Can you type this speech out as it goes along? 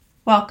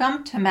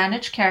Welcome to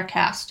Managed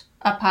Carecast,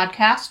 a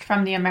podcast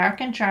from the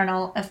American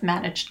Journal of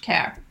Managed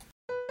Care.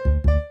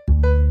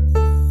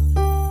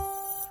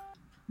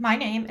 My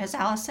name is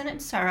Allison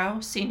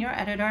Insero, Senior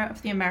Editor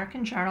of the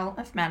American Journal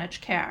of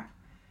Managed Care.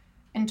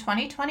 In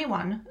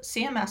 2021,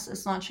 CMS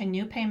is launching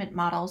new payment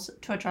models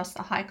to address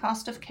the high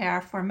cost of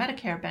care for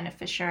Medicare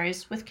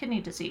beneficiaries with kidney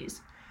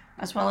disease,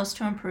 as well as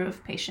to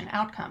improve patient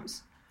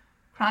outcomes.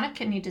 Chronic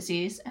kidney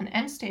disease and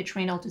end-stage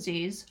renal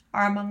disease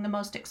are among the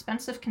most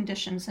expensive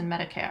conditions in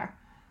Medicare.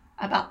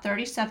 About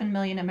 37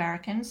 million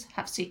Americans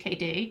have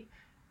CKD,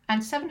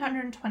 and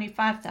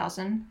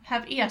 725,000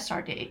 have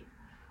ESRD.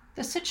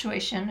 The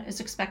situation is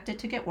expected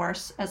to get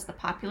worse as the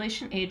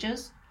population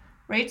ages,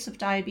 rates of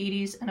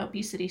diabetes and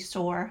obesity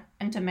soar,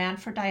 and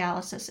demand for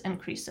dialysis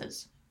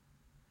increases.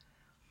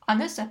 On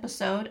this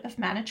episode of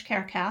Managed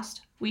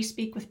Carecast, we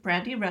speak with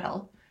Brandy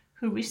Riddle,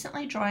 who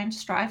recently joined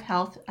Strive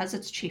Health as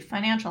its Chief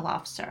Financial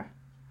Officer.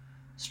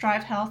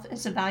 Strive Health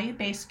is a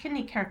value-based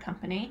kidney care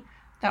company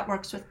that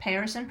works with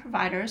payers and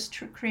providers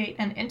to create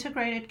an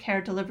integrated care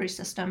delivery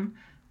system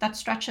that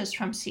stretches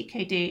from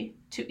CKD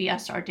to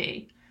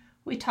ESRD.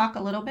 We talk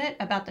a little bit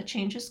about the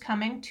changes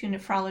coming to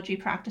nephrology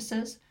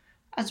practices,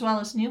 as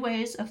well as new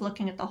ways of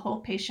looking at the whole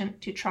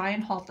patient to try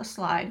and halt the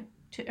slide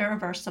to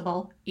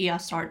irreversible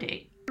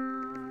ESRD.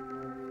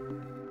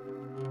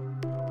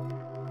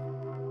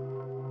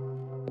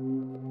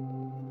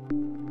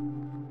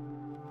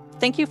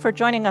 Thank you for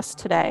joining us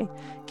today.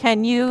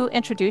 Can you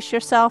introduce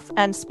yourself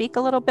and speak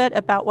a little bit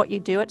about what you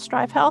do at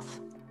Strive Health?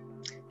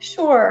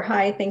 Sure.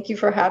 Hi, thank you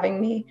for having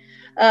me.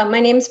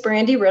 My name is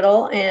Brandy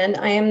Riddle, and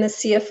I am the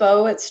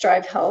CFO at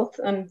Strive Health.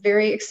 I'm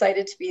very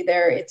excited to be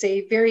there. It's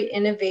a very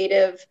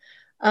innovative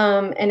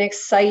and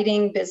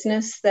exciting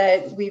business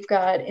that we've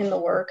got in the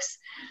works.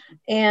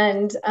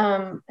 And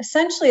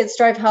essentially at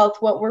Strive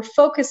Health, what we're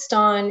focused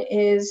on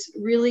is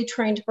really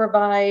trying to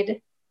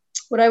provide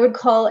what I would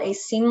call a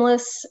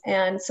seamless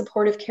and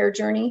supportive care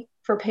journey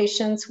for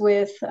patients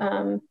with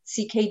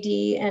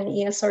CKD and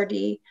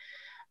ESRD,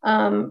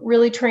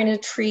 really trying to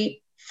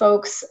treat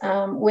folks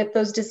with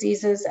those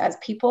diseases as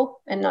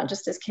people and not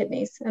just as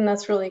kidneys. And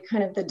that's really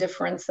kind of the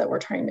difference that we're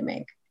trying to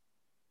make.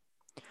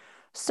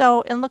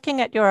 So in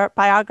looking at your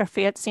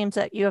biography, it seems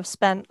that you have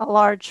spent a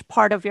large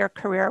part of your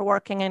career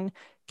working in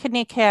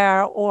kidney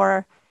care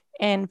or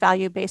in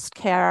value-based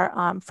care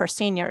for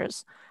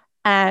seniors.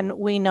 And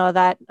we know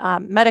that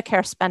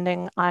Medicare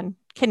spending on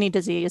kidney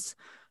disease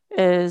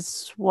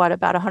is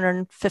about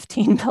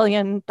 $115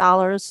 billion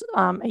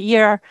a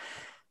year.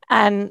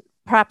 And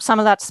perhaps some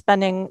of that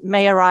spending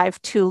may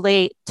arrive too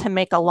late to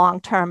make a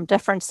long-term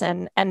difference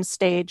in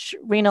end-stage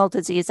renal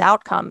disease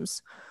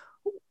outcomes.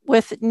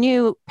 With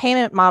new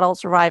payment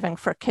models arriving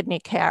for kidney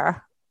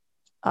care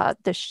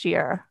this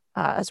year,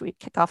 as we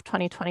kick off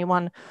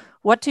 2021,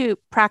 what do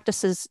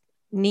practices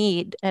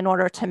need in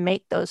order to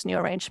make those new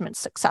arrangements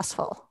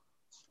successful?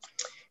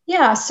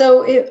 Yeah,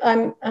 so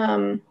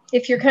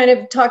if you're kind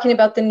of talking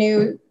about the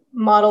new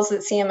models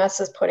that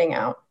CMS is putting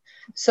out,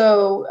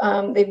 so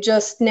they've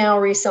just now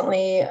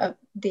recently,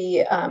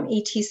 the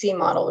ETC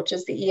model, which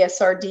is the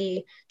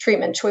ESRD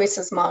treatment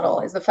choices model,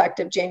 is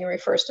effective January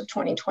 1st of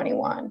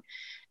 2021.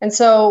 And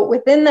so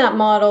within that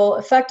model,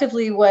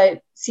 effectively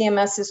what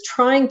CMS is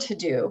trying to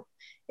do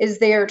is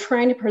they are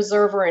trying to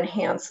preserve or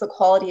enhance the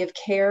quality of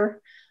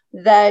care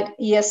that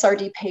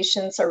ESRD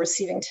patients are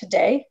receiving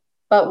today,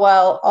 but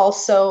while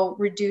also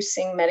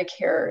reducing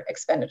Medicare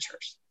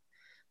expenditures.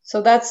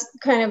 So that's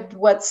kind of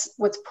what's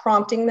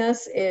prompting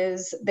this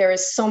is there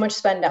is so much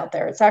spend out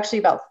there. It's actually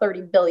about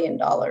 $30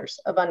 billion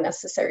of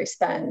unnecessary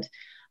spend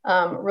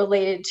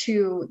related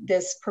to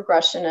this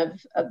progression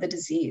of the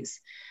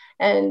disease.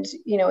 And,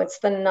 you know, it's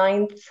the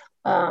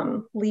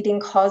 9th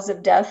leading cause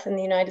of death in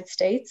the United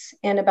States,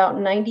 and about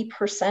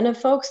 90% of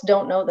folks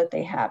don't know that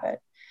they have it.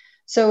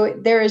 So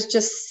there's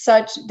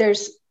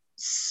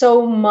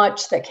so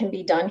much that can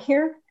be done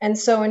here. And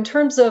so in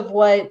terms of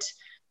what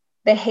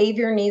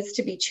behavior needs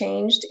to be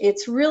changed,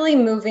 it's really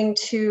moving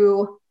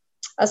to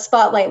a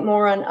spotlight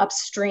more on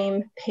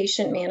upstream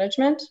patient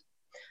management,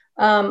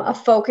 a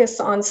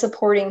focus on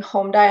supporting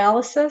home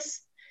dialysis,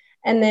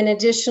 and then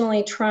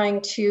additionally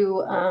trying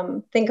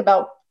to think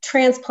about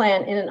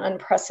transplant in an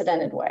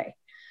unprecedented way.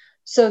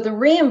 So the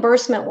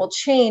reimbursement will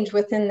change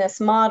within this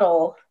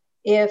model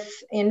if,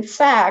 in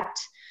fact,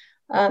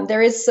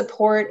 there is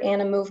support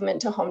and a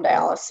movement to home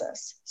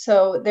dialysis.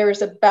 So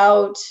there's in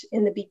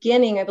the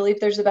beginning, I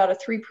believe there's about a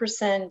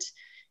 3%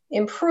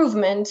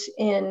 improvement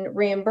in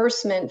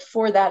reimbursement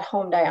for that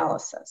home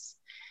dialysis.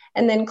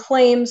 And then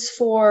claims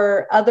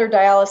for other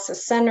dialysis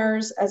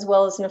centers, as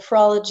well as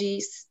nephrology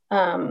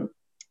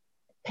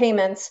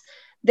payments,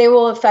 they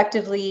will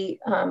effectively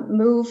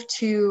move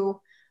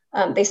to,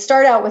 they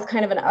start out with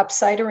kind of an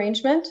upside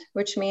arrangement,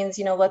 which means,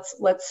 you know,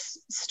 let's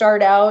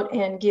start out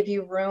and give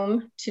you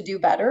room to do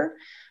better.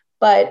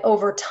 But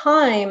over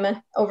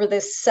time, over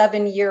this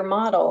 7-year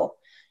model,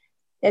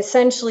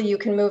 essentially you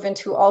can move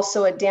into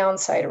also a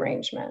downside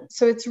arrangement.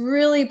 So it's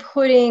really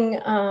putting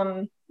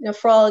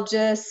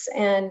nephrologists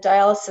and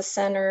dialysis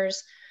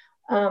centers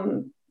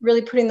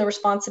really putting the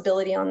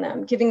responsibility on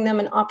them, giving them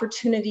an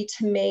opportunity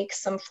to make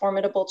some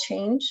formidable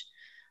change.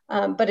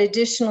 But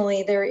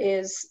additionally, there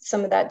is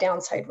some of that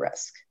downside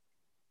risk.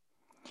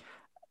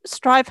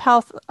 Strive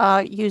Health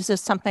uses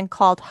something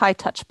called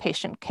high-touch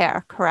patient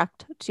care,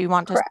 correct? Do you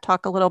want to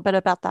talk a little bit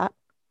about that?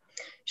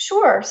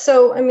 Sure.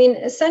 So, I mean,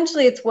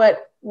 essentially, it's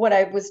what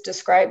I was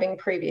describing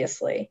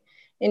previously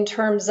in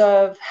terms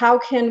of how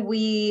can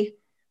we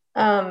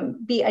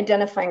be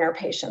identifying our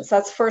patients.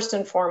 That's first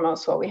and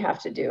foremost what we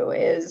have to do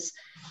is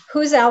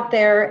who's out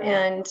there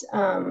and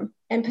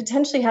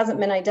potentially hasn't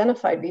been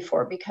identified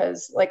before,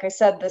 because like I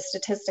said, the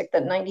statistic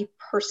that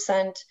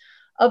 90%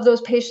 of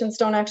those patients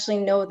don't actually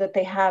know that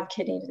they have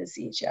kidney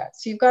disease yet.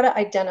 So you've got to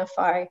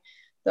identify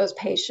those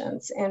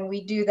patients, and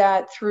we do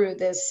that through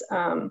this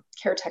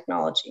care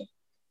technology.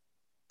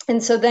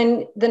 And so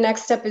then the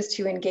next step is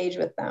to engage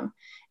with them,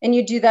 and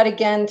you do that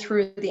again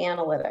through the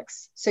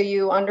analytics. So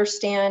you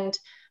understand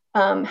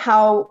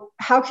how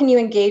can you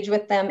engage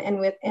with them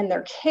and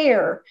their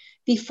care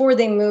before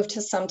they move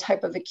to some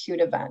type of acute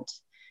event.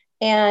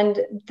 And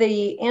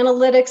the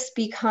analytics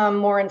become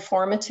more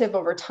informative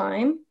over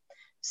time.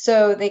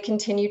 So they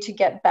continue to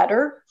get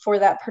better for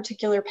that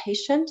particular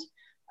patient.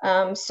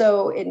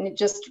 So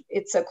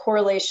it's a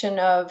correlation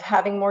of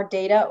having more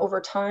data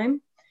over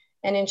time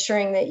and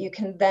ensuring that you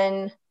can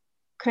then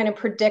kind of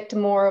predict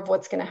more of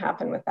what's going to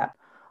happen with that.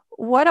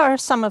 What are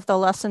some of the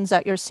lessons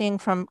that you're seeing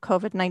from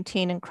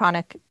COVID-19 and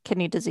chronic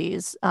kidney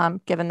disease,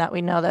 given that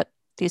we know that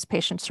these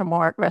patients are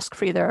more at risk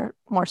for either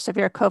more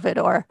severe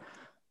COVID or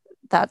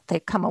that they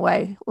come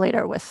away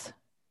later with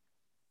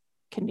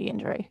kidney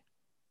injury?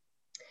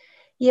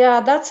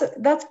 Yeah,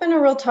 that's been a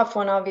real tough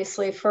one,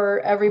 obviously, for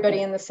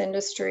everybody in this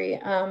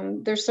industry.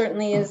 There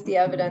certainly is the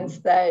evidence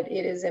that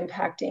it is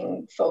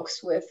impacting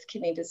folks with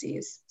kidney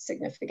disease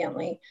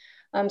significantly.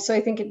 So I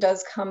think it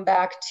does come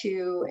back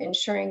to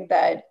ensuring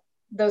that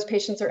those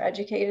patients are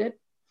educated.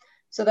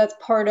 So that's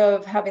part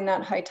of having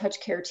that high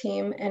touch care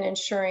team and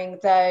ensuring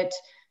that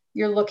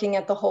you're looking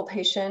at the whole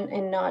patient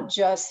and not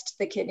just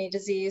the kidney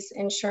disease,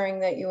 ensuring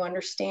that you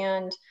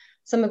understand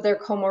some of their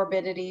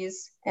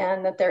comorbidities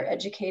and that they're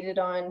educated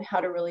on how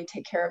to really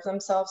take care of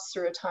themselves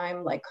through a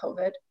time like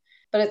COVID.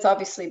 But it's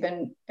obviously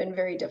been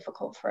very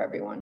difficult for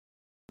everyone.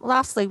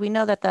 Lastly, we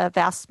know that the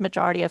vast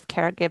majority of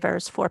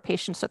caregivers for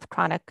patients with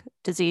chronic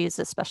disease,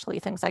 especially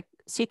things like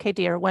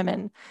CKD, are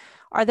women.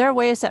 Are there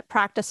ways that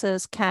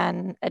practices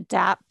can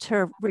adapt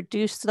to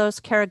reduce those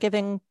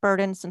caregiving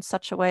burdens in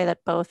such a way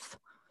that both,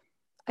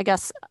 I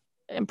guess,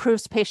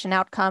 improves patient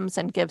outcomes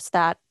and gives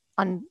that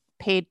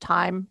unpaid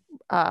time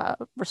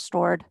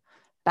restored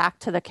back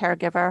to the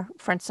caregiver?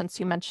 For instance,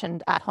 you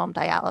mentioned at-home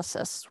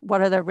dialysis.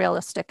 What are the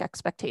realistic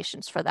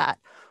expectations for that?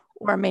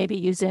 Or maybe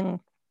using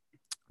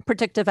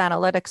predictive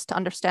analytics to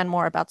understand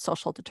more about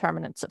social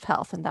determinants of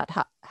health and that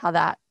how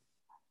that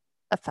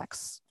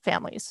affects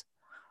families?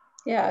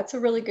 Yeah, it's a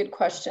really good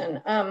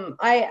question.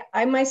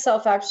 I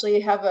myself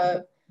actually have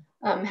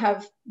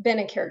been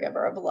a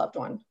caregiver of a loved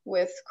one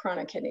with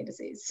chronic kidney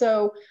disease.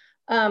 So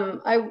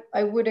I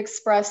would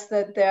express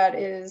that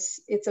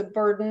it's a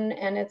burden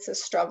and it's a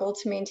struggle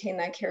to maintain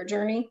that care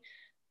journey.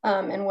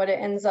 And what it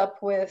ends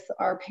up with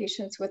are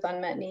patients with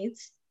unmet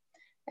needs.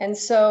 And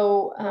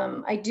so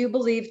I do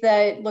believe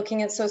that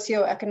looking at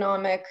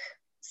socioeconomic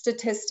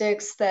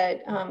statistics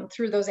that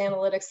through those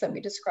analytics that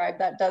we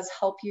described, that does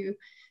help you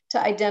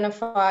to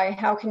identify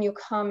how can you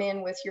come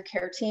in with your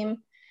care team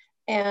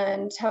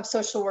and have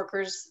social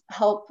workers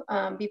help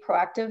be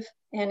proactive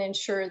and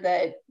ensure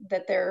that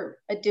they're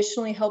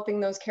additionally helping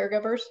those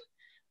caregivers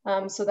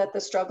so that the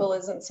struggle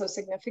isn't so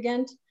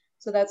significant.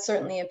 So that's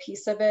certainly a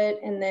piece of it.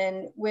 And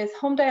then with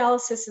home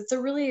dialysis, it's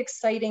a really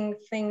exciting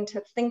thing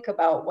to think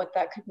about what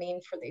that could mean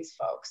for these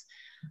folks.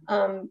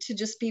 To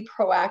just be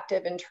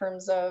proactive in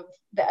terms of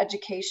the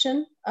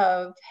education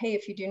of, hey,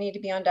 if you do need to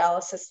be on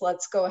dialysis,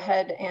 let's go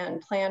ahead and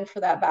plan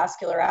for that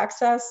vascular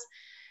access,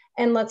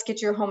 and let's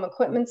get your home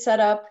equipment set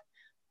up,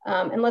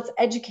 and let's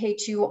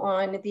educate you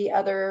on the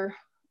other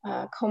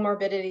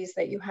comorbidities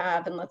that you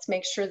have, and let's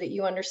make sure that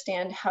you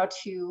understand how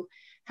to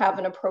have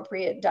an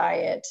appropriate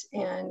diet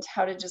and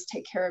how to just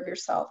take care of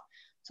yourself.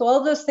 So all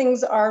of those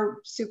things are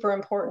super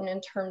important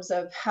in terms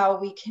of how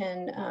we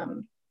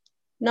can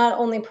not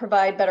only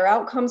provide better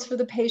outcomes for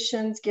the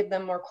patients, give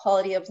them more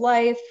quality of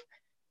life,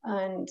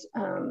 and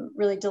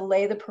really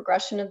delay the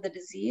progression of the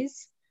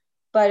disease,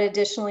 but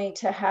additionally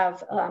to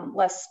have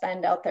less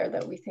spend out there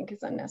that we think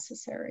is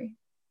unnecessary.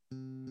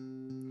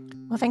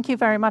 Well, thank you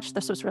very much.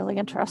 This was really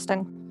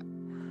interesting.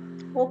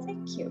 Well,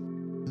 thank you.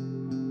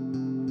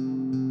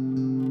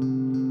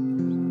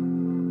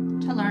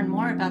 To learn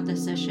more about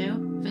this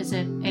issue,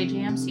 visit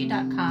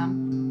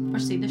ajmc.com or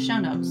see the show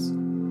notes.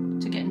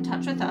 To get in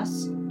touch with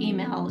us,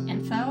 email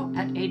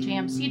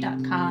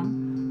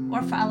info@ajmc.com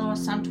or follow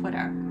us on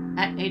Twitter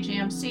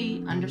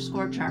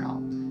 @ajmc_journal.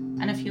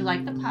 And if you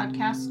like the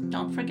podcast,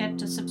 don't forget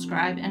to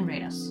subscribe and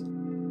rate us.